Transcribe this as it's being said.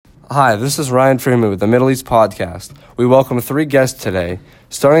Hi, this is Ryan Freeman with the Middle East Podcast. We welcome 3 guests today.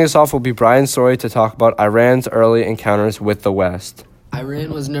 Starting us off will be Brian Story to talk about Iran's early encounters with the West.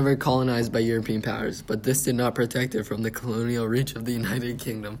 Iran was never colonized by European powers, but this did not protect it from the colonial reach of the United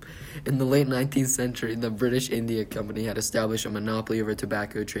Kingdom. In the late 19th century, the British India Company had established a monopoly over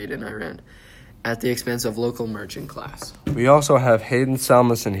tobacco trade in Iran, at the expense of local merchant class. We also have Hayden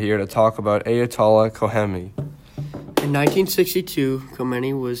Salmason here to talk about Ayatollah Khomeini. In 1962,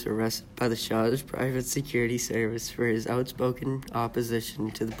 Khomeini was arrested by the Shah's private security service for his outspoken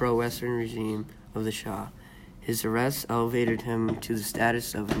opposition to the pro-Western regime of the Shah. His arrest elevated him to the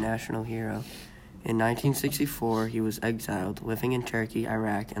status of a national hero. In 1964, he was exiled, living in Turkey,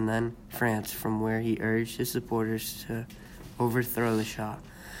 Iraq, and then France, from where he urged his supporters to overthrow the Shah.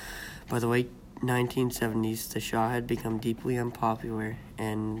 By the late 1970s, the Shah had become deeply unpopular,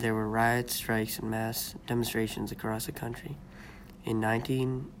 and there were riots, strikes, and mass demonstrations across the country. In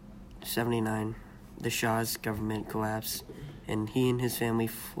 1979, the Shah's government collapsed, and he and his family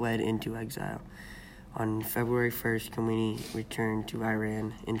fled into exile. On February 1st, Khomeini returned to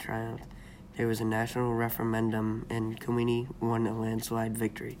Iran in triumph. There was a national referendum, and Khomeini won a landslide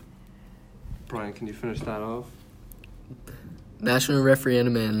victory. Brian, can you finish that off? National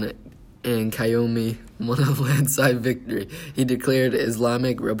referendum and Khomeini won a landslide victory. He declared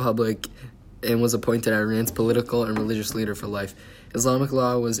Islamic Republic and was appointed Iran's political and religious leader for life. Islamic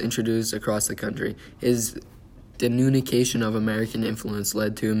law was introduced across the country. His denunciation of American influence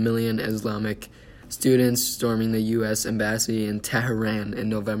led to 1 million Islamic students storming the U.S. embassy in Tehran in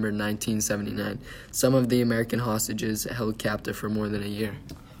November 1979. Some of the American hostages held captive for more than a year.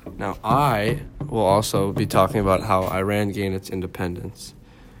 Now, I will also be talking about how Iran gained its independence.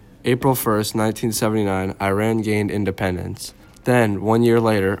 April 1st, 1979, Iran gained independence. Then, 1 year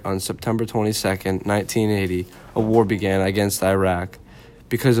later, on September 22nd, 1980, a war began against Iraq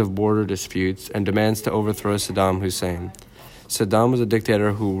because of border disputes and demands to overthrow Saddam Hussein. Saddam was a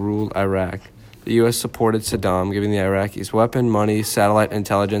dictator who ruled Iraq. The U.S. supported Saddam, giving the Iraqis weapon, money, satellite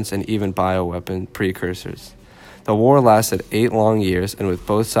intelligence, and even bioweapon precursors. The war lasted 8 long years, and with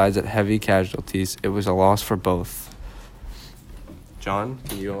both sides at heavy casualties, it was a loss for both. John,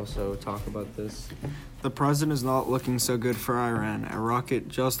 can you also talk about this? The present is not looking so good for Iran. A rocket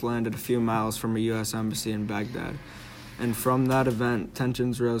just landed a few miles from a U.S. embassy in Baghdad. And from that event,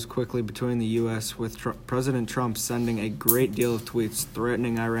 tensions rose quickly between the U.S., with President Trump sending a great deal of tweets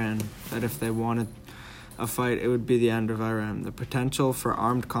threatening Iran that if they wanted a fight, it would be the end of Iran. The potential for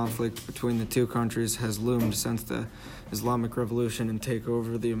armed conflict between the two countries has loomed since the Islamic Revolution and take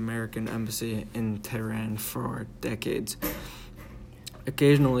over the American embassy in Tehran for decades.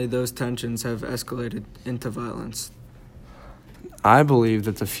 Occasionally, those tensions have escalated into violence. I believe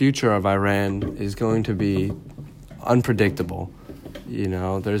that the future of Iran is going to be unpredictable. You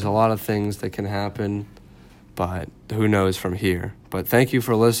know, there's a lot of things that can happen, but who knows from here. But thank you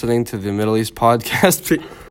for listening to the Middle East Podcast.